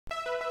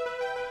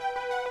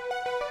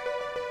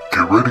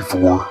Get ready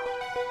for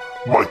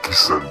Mikey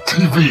Sen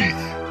TV.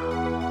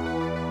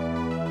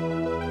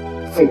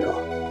 4,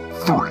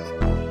 3,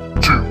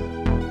 2,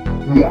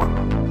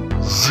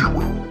 1,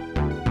 0.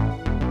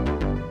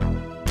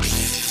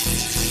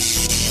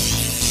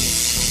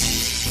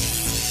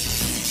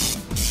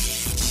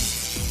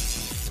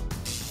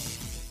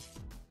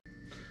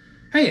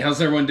 Hey, how's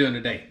everyone doing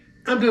today?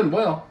 I'm doing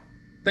well.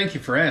 Thank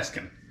you for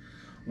asking.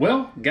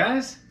 Well,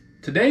 guys,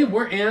 today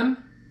we're in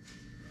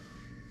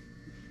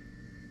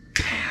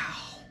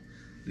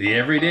the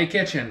Everyday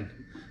Kitchen.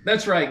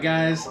 That's right,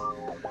 guys.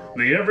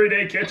 The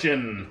Everyday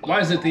Kitchen.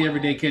 Why is it the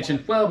Everyday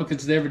Kitchen? Well,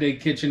 because the Everyday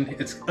Kitchen,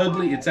 it's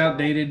ugly, it's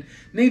outdated,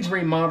 needs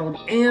remodeled,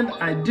 and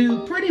I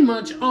do pretty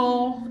much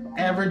all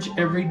average,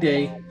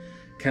 everyday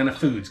kind of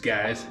foods,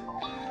 guys.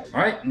 All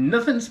right,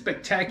 nothing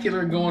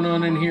spectacular going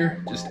on in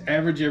here, just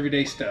average,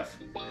 everyday stuff.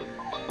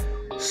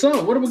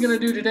 So, what are we gonna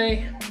do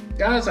today?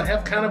 Guys, I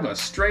have kind of a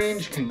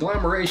strange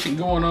conglomeration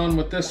going on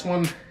with this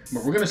one,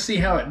 but we're gonna see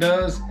how it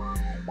does.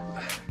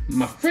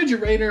 My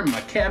refrigerator and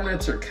my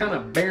cabinets are kind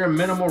of bare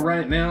minimal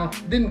right now.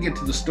 Didn't get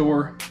to the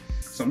store,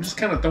 so I'm just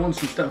kind of throwing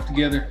some stuff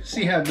together,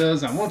 see how it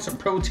does. I want some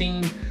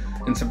protein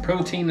and some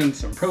protein and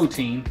some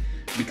protein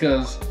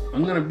because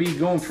I'm gonna be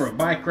going for a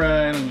bike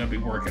ride, I'm gonna be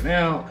working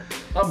out,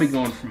 I'll be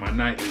going for my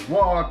nightly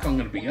walk, I'm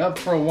gonna be up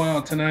for a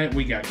while tonight,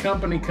 we got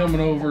company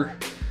coming over.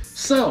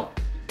 So,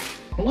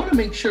 I wanna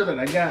make sure that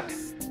I got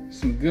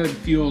some good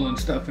fuel and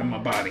stuff in my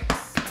body.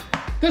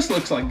 This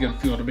looks like good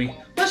fuel to me.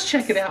 Let's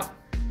check it out,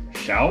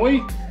 shall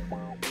we?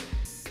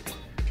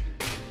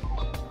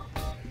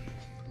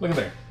 Look at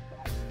there.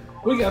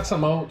 We got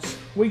some oats.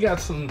 We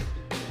got some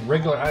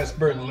regular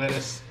iceberg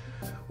lettuce.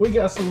 We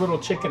got some little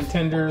chicken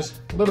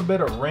tenders, a little bit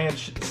of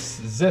ranch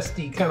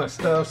zesty kind of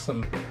stuff,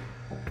 some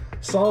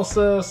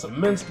salsa, some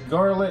minced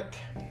garlic,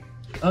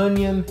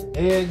 onion,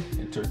 egg,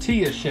 and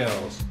tortilla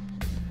shells.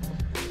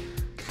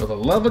 For the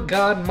love of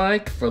God,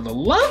 Mike, for the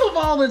love of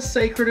all that's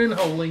sacred and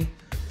holy,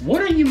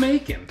 what are you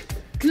making?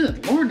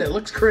 Good Lord, that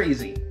looks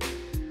crazy.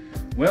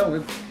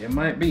 Well, it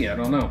might be, I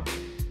don't know.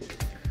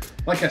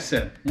 Like I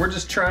said, we're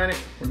just trying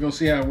it. We're gonna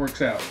see how it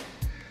works out.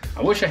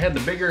 I wish I had the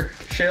bigger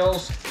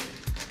shells,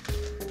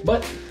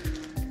 but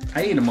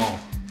I ate them all.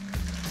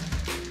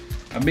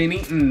 I've been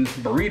eating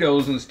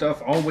burritos and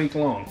stuff all week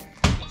long.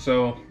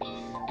 So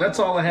that's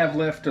all I have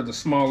left are the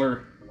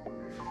smaller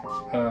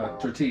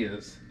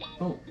tortillas.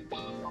 Oh,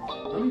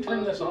 let me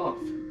turn this off.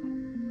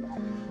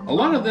 A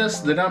lot of this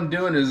that I'm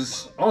doing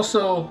is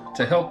also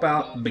to help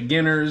out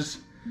beginners,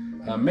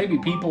 maybe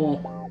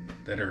people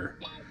that are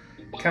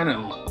kind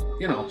of,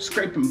 you know,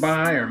 scraping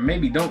by or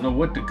maybe don't know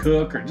what to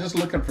cook or just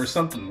looking for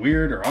something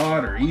weird or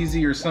odd or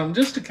easy or something,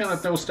 just to kind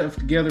of throw stuff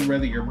together,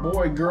 whether you're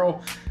boy,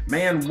 girl,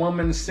 man,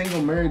 woman,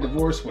 single, married,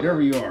 divorced, whatever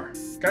you are,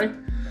 okay?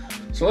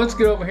 So let's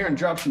get over here and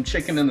drop some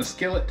chicken in the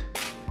skillet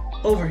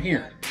over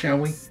here, shall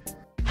we?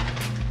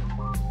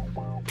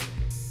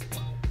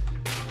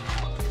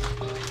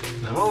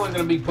 I'm only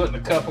going to be putting a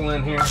couple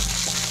in here.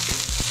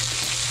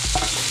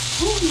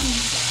 Ooh.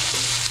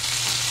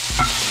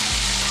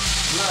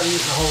 I'm not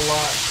using a whole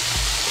lot.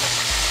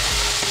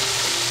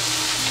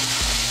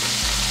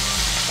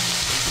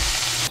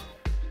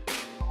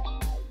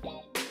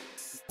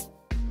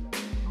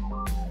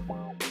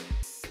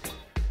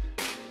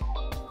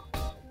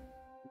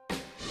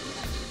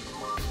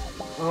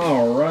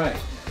 All right,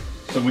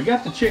 so we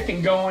got the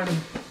chicken going.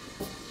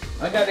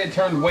 I got it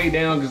turned way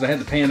down because I had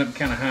the pan up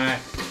kind of high.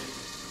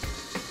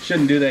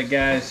 Shouldn't do that,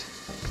 guys.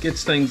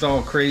 Gets things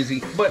all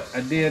crazy, but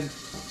I did.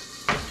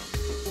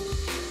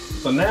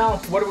 So now,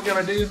 what are we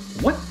gonna do?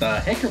 What the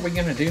heck are we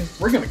gonna do?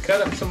 We're gonna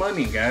cut up some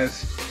onion,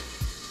 guys.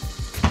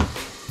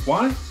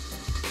 Why?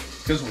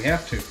 Because we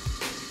have to.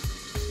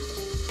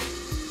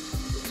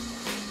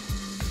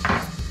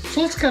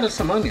 So let's cut up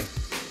some onion.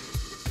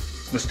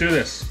 Let's do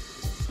this.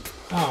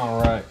 All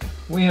right,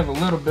 we have a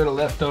little bit of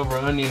leftover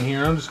onion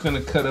here. I'm just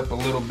gonna cut up a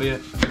little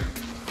bit.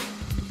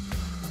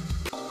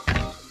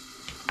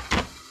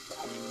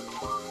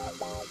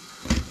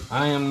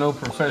 I am no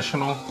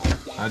professional.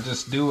 I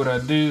just do what I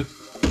do.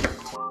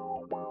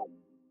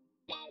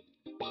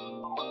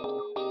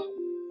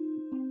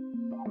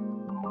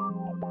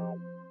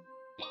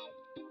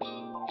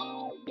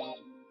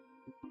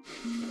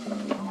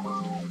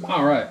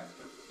 All right,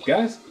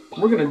 guys,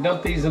 we're gonna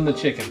dump these in the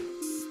chicken.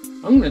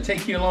 I'm gonna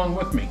take you along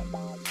with me.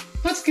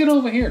 Let's get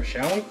over here,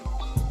 shall we?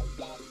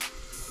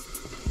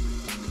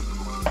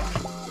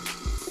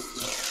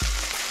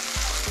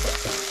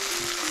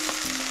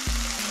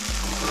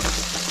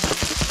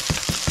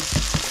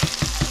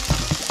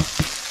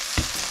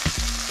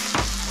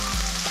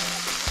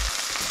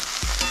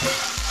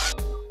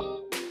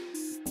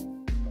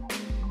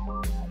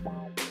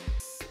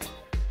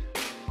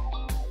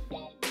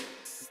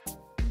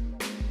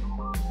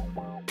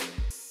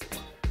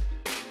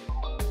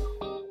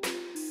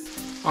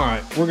 All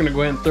right, we're gonna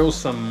go ahead and throw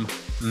some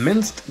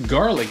minced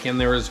garlic in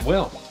there as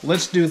well.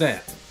 Let's do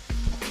that.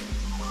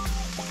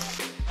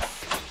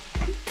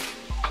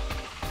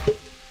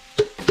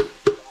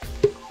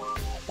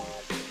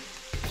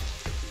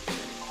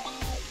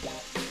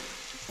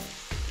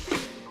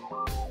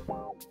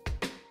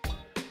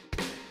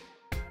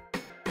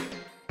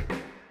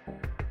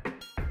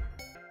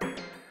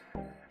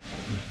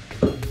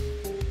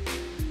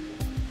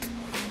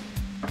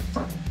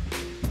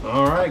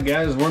 All right,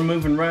 guys, we're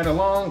moving right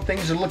along.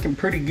 Things are looking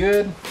pretty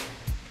good.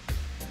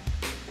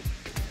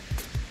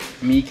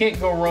 I mean, you can't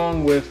go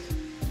wrong with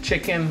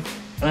chicken,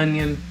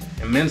 onion,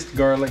 and minced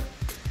garlic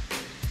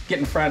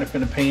getting fried up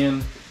in a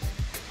pan.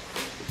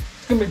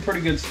 It's gonna be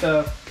pretty good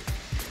stuff,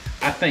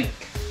 I think.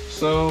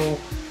 So,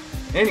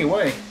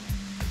 anyway,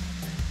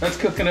 that's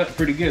cooking up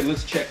pretty good.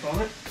 Let's check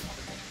on it.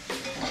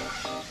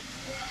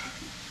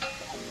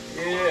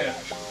 Yeah,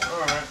 all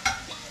right.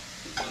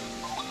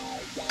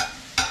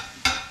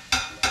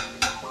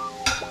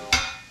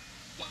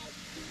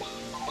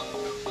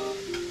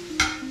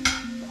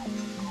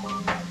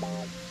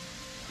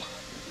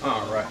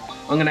 All right,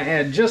 I'm gonna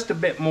add just a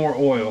bit more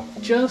oil,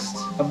 just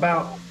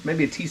about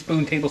maybe a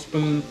teaspoon,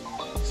 tablespoon,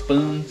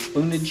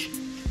 spoonage.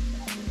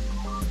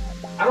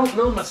 I don't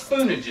know my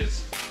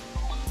spoonages.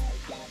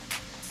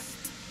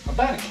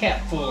 About a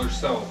capful or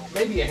so,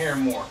 maybe a hair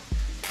more.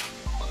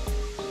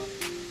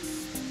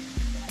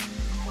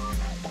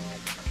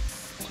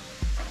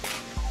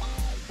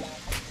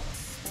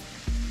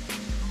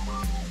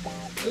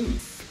 Ooh.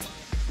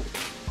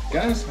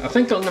 Guys, I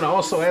think I'm gonna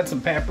also add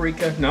some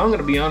paprika. Now I'm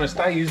gonna be honest,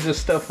 I use this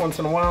stuff once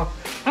in a while.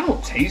 I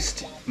don't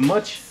taste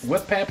much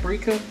with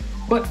paprika,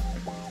 but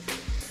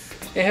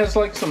it has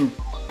like some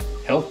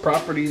health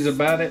properties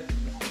about it.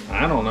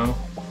 I don't know.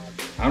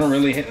 I don't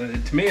really,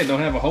 to me it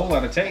don't have a whole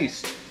lot of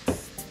taste.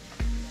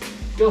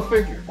 Go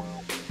figure.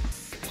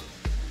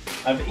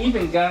 I've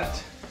even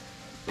got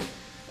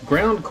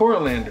ground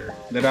coriander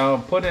that I'll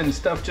put in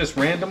stuff just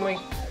randomly.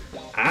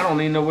 I don't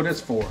even know what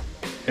it's for.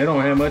 It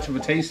don't have much of a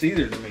taste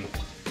either to me.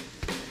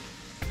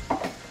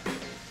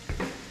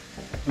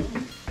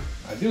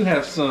 I do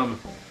have some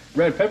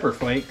red pepper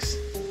flakes.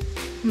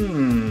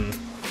 I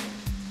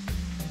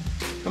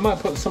might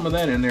put some of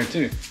that in there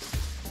too.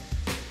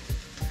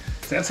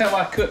 So that's how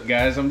I cook,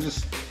 guys. I'm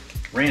just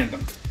random.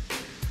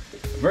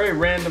 A very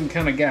random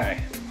kind of guy. I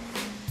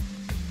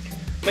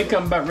think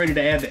I'm about ready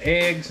to add the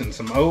eggs and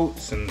some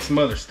oats and some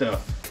other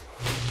stuff.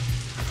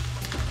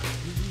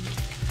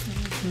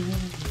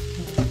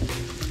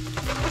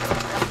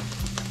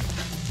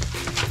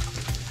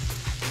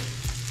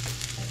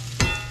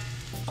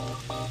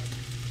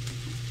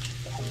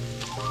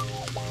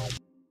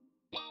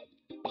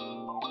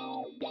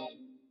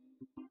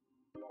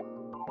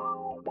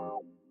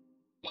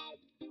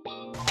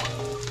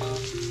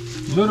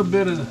 A little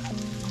bit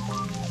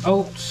of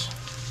oats,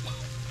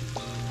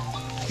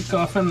 kick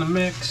off in the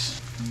mix.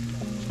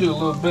 Do a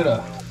little bit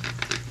of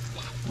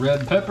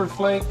red pepper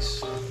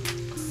flakes, a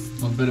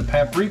little bit of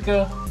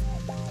paprika,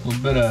 a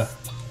little bit of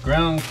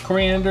ground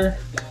coriander,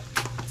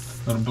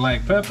 a little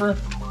black pepper,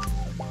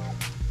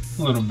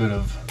 a little bit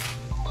of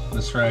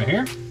this right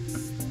here,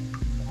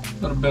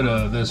 a little bit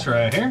of this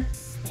right here.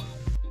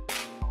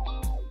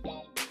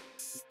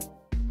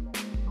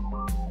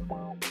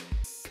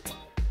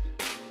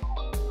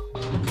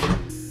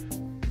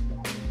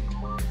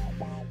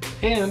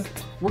 And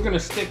we're gonna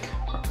stick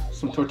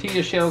some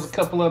tortilla shells, a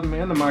couple of them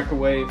in the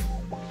microwave.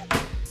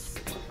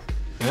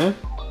 Huh?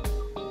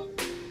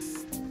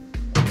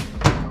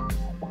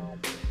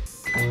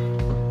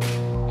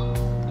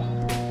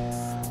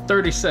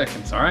 "30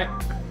 seconds, all right?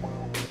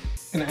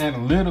 Gonna add a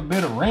little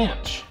bit of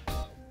ranch.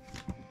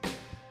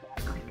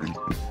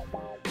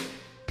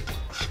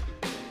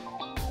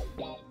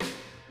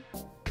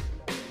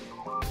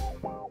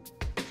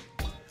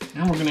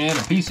 And we're gonna add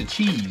a piece of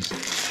cheese.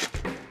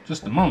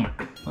 Just a moment.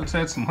 Let's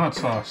add some hot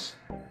sauce.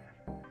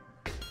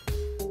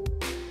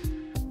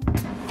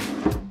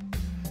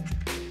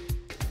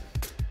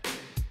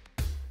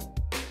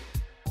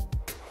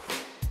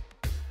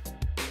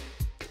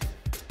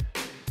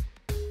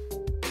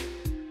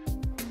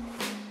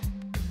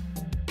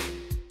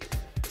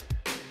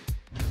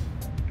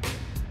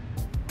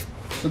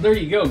 So there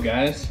you go,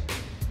 guys.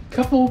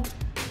 Couple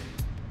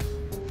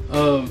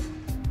of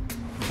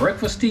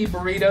breakfasty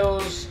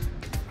burritos.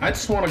 I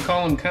just want to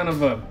call them kind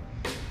of a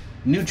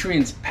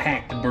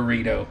nutrients-packed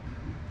burrito.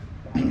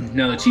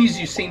 Now the cheese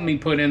you've seen me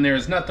put in there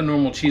is not the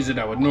normal cheese that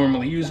I would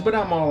normally use, but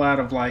I'm all out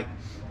of like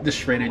the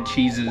shredded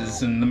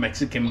cheeses and the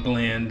Mexican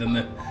blend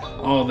and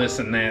all this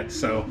and that,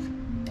 so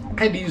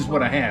I had to use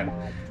what I had.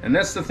 And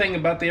that's the thing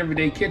about the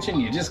everyday kitchen,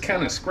 you just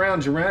kind of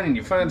scrounge around and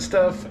you find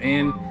stuff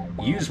and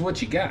use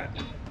what you got.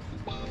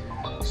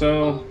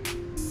 So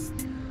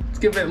let's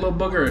give that little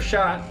booger a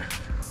shot.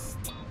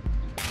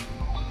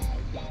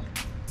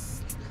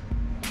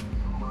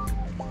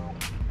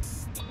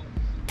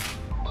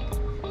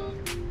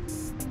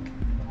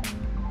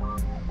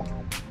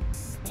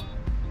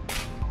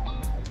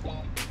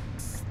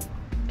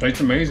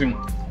 Tastes amazing.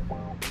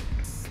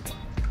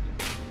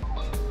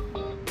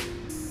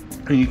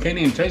 And you can't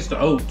even taste the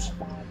oats.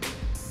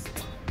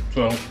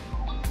 So,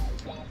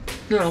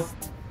 you know,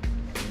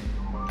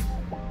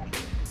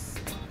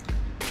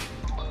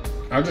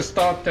 I just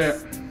thought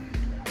I'd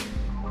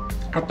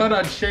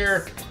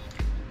share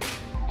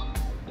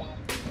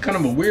kind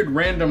of a weird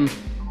random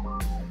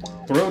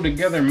throw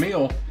together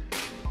meal.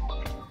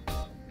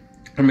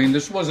 I mean,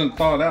 this wasn't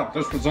thought out,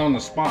 this was on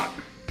the spot.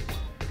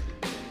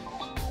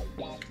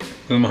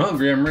 I'm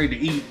hungry, I'm ready to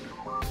eat.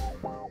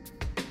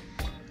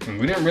 And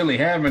we didn't really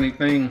have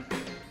anything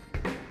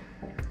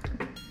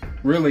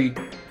really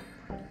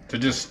to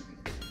just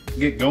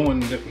get going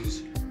that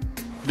was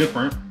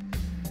different.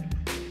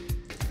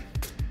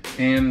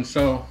 And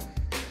so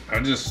I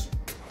just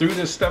threw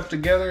this stuff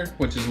together,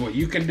 which is what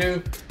you can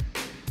do,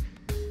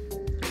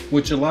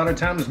 which a lot of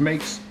times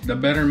makes the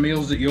better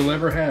meals that you'll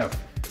ever have.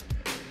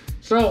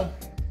 So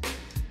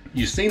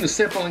you've seen the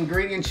simple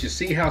ingredients, you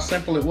see how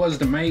simple it was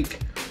to make.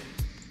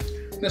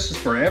 This is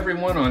for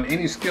everyone on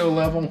any skill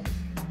level,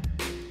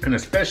 and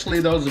especially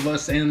those of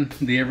us in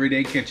the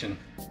everyday kitchen.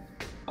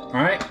 All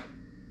right,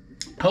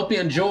 hope you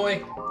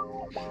enjoy.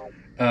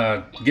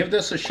 Give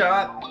this a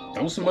shot.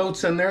 Throw some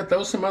oats in there,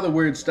 throw some other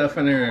weird stuff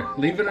in there.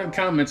 Leave it in the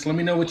comments. Let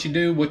me know what you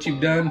do, what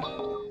you've done.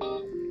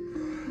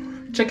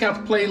 Check out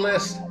the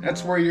playlist.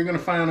 That's where you're gonna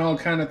find all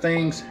kind of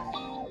things.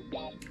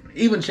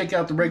 Even check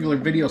out the regular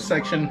video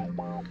section.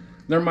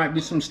 There might be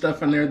some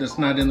stuff in there that's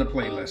not in the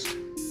playlist.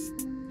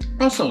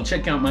 Also,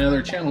 check out my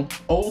other channel,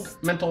 Old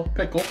Mental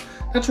Pickle.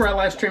 That's where I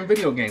live stream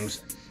video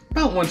games.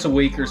 About once a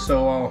week or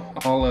so,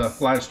 I'll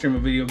live stream a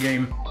video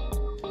game.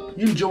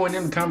 You can join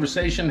in the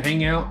conversation,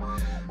 hang out.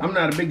 I'm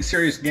not a big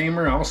serious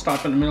gamer. I'll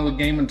stop in the middle of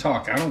the game and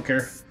talk. I don't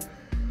care.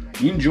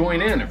 You can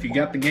join in if you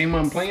got the game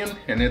I'm playing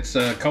and it's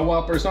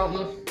co-op or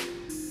something.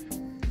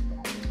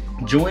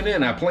 Join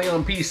in. I play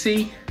on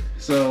PC,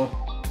 so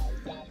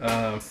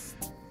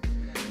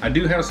I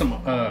do have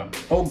some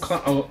old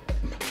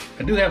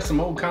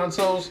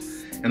consoles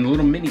and the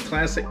little mini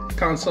classic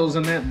consoles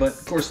in that, but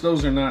of course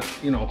those are not,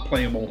 you know,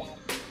 playable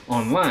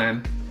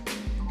online,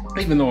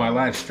 even though I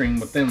live stream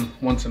with them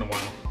once in a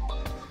while.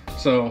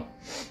 So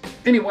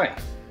anyway,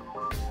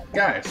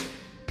 guys,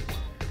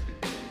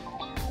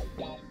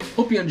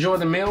 hope you enjoy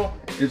the meal.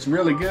 It's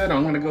really good.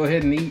 I'm gonna go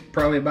ahead and eat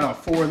probably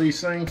about 4 of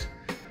these things,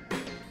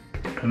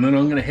 and then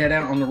I'm gonna head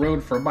out on the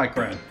road for a bike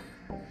ride.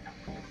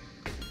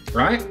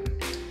 Right?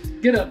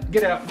 Get up,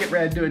 get out, get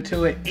ready to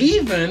do it.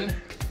 Even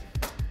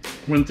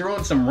when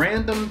throwing some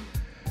random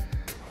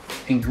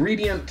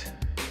ingredient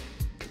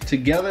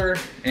together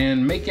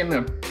and making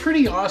a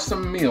pretty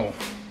awesome meal.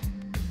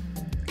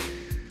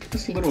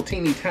 This little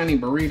teeny tiny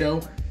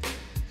burrito.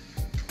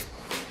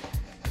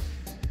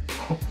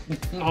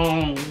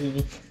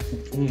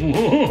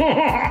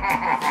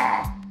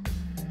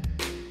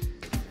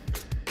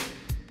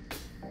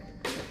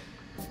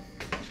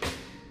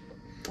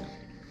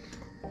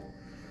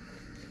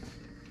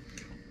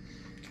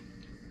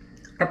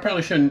 I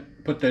probably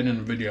shouldn't put that in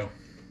the video.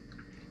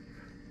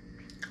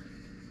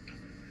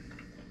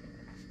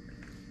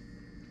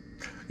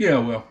 Yeah,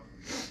 well,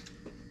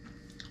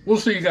 we'll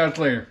see you guys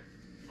later.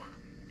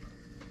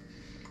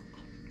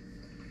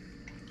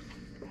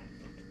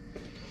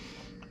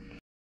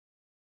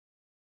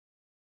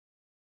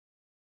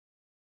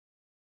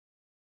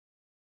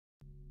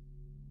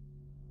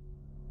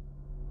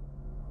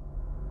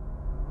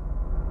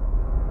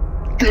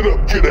 Get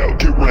up, get out,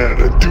 get ran,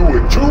 and do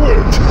it, do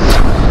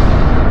it!